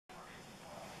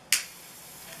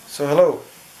So hello.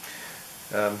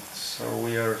 So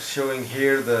we are showing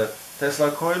here the Tesla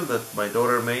coil that my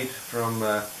daughter made from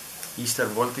Eastern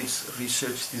Voltage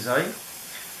Research Design,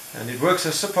 and it works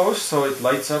as supposed. So it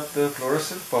lights up the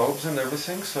fluorescent bulbs and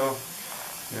everything. So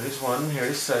here is one, here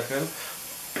is second,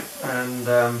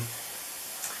 and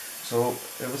so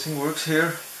everything works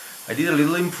here. I did a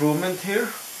little improvement here.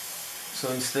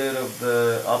 So instead of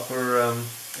the upper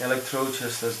electrode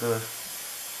just as the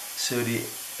 30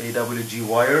 AWG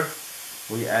wire,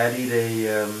 we added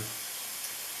a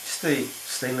just a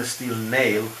stainless steel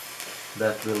nail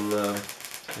that will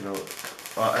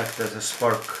act as a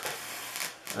spark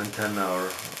antenna or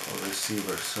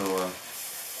receiver. So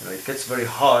it gets very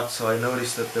hot, so I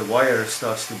noticed that the wire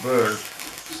starts to burn,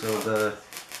 so the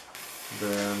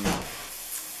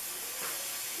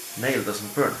nail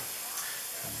doesn't burn.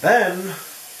 Then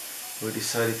we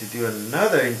decided to do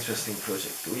another interesting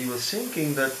project. We were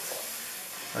thinking that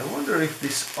I wonder if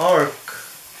this arc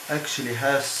actually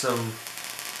has some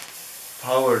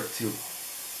power to,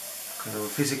 kind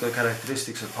of physical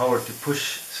characteristics of power to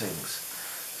push things.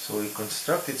 So we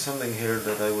constructed something here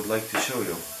that I would like to show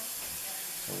you.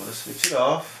 So I'm going to switch it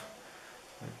off.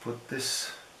 I put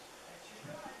this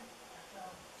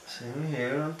thing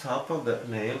here on top of that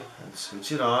nail and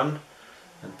switch it on.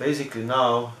 And basically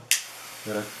now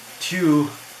there are two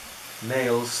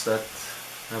nails that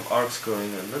have arcs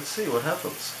going, and let's see what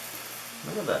happens.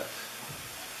 Look at that.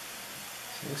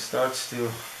 Thing starts to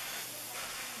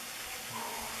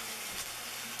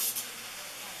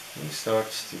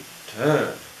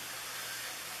turn.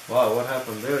 Wow, what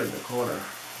happened there in the corner?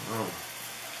 Oh.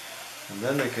 And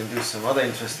then we can do some other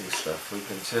interesting stuff. We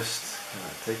can just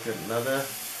take another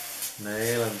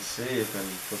nail and see, you can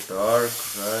put the arc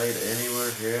right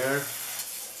anywhere here,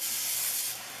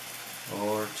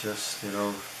 or just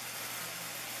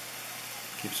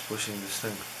keeps pushing this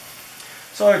thing.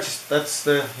 So that's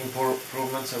the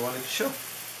improvements I wanted to show.